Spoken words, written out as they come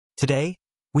Today,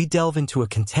 we delve into a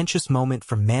contentious moment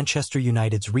from Manchester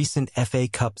United's recent FA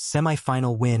Cup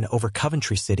semi-final win over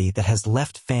Coventry City that has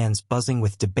left fans buzzing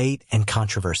with debate and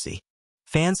controversy.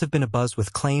 Fans have been abuzz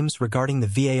with claims regarding the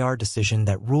VAR decision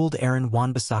that ruled Aaron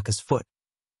Wan-Bissaka's foot,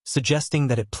 suggesting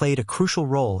that it played a crucial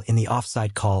role in the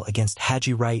offside call against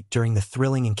Haji Wright during the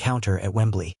thrilling encounter at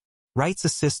Wembley. Wright's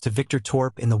assist to Victor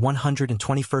Torp in the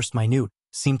 121st minute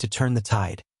seemed to turn the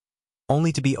tide,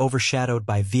 only to be overshadowed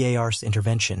by VAR's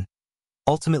intervention,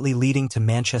 ultimately leading to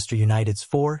Manchester United's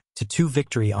 4-2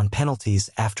 victory on penalties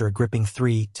after a gripping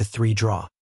 3-3 draw.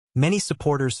 Many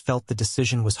supporters felt the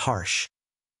decision was harsh,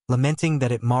 lamenting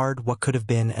that it marred what could have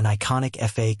been an iconic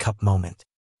FA Cup moment.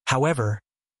 However,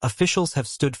 officials have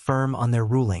stood firm on their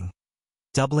ruling,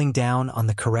 doubling down on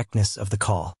the correctness of the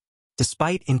call.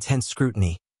 Despite intense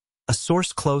scrutiny, a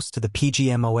source close to the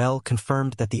PGMOL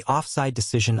confirmed that the offside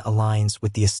decision aligns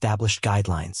with the established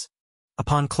guidelines.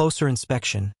 Upon closer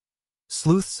inspection,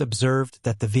 sleuths observed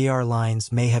that the VAR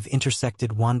lines may have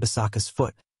intersected Wan-Bissaka's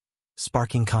foot,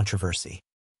 sparking controversy.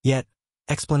 Yet,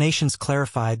 explanations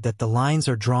clarified that the lines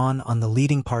are drawn on the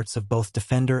leading parts of both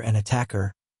defender and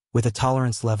attacker, with a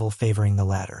tolerance level favoring the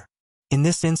latter. In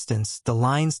this instance, the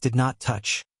lines did not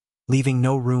touch, leaving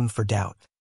no room for doubt.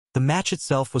 The match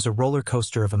itself was a roller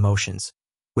coaster of emotions,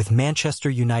 with Manchester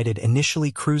United initially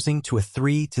cruising to a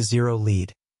 3-0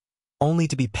 lead, only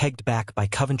to be pegged back by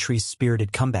Coventry's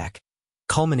spirited comeback,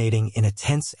 culminating in a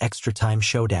tense extra-time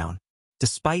showdown.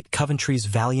 Despite Coventry's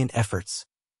valiant efforts,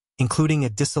 including a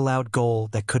disallowed goal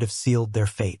that could have sealed their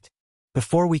fate.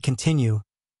 Before we continue,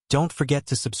 don't forget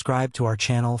to subscribe to our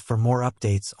channel for more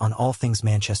updates on all things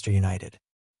Manchester United.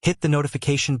 Hit the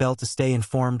notification bell to stay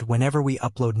informed whenever we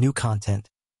upload new content,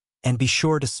 and be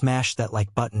sure to smash that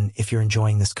like button if you're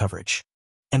enjoying this coverage.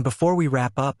 And before we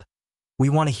wrap up, we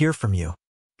want to hear from you.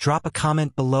 Drop a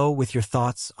comment below with your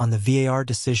thoughts on the VAR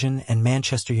decision and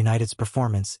Manchester United's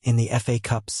performance in the FA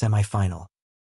Cup semi-final.